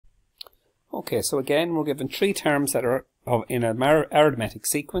Okay, so again we're given three terms that are in an arithmetic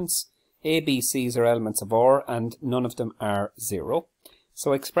sequence. A, B, C's are elements of R and none of them are 0.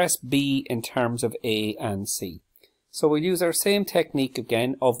 So express B in terms of A and C. So we'll use our same technique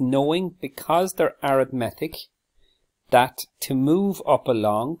again of knowing, because they're arithmetic, that to move up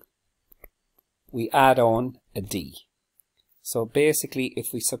along we add on a D. So basically if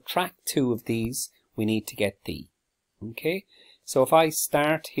we subtract two of these we need to get D. Okay, so if I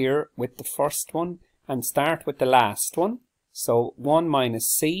start here with the first one and start with the last one, so 1 minus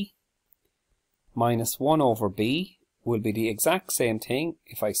C minus 1 over B will be the exact same thing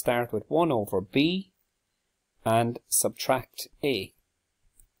if I start with 1 over B and subtract A.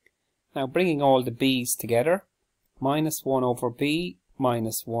 Now bringing all the B's together, minus 1 over B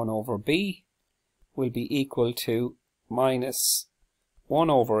minus 1 over B will be equal to minus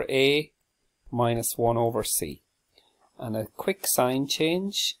 1 over A minus 1 over C. And a quick sign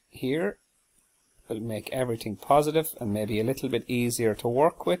change here will make everything positive and maybe a little bit easier to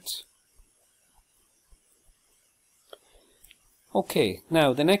work with. Okay,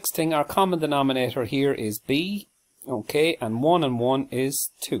 now the next thing, our common denominator here is B, okay, and 1 is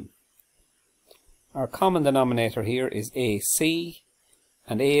 2. Our common denominator here is AC,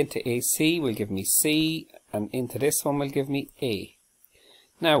 and A into AC will give me C, and into this one will give me A.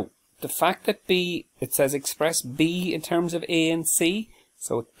 Now, the fact that B, it says express B in terms of A and C,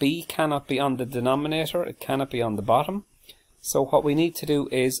 so B cannot be on the denominator, it cannot be on the bottom. So what we need to do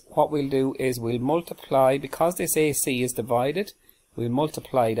is, we'll multiply, because this AC is divided, we'll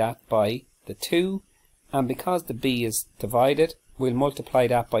multiply that by the 2, and because the B is divided, we'll multiply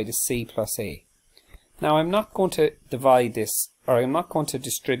that by the C plus A. Now I'm not going to divide this, or I'm not going to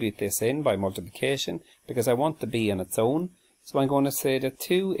distribute this in by multiplication, because I want the B on its own. So I'm going to say that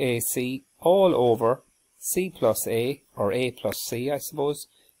 2AC all over C plus A, or A plus C I suppose,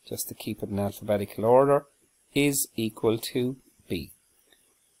 just to keep it in alphabetical order, is equal to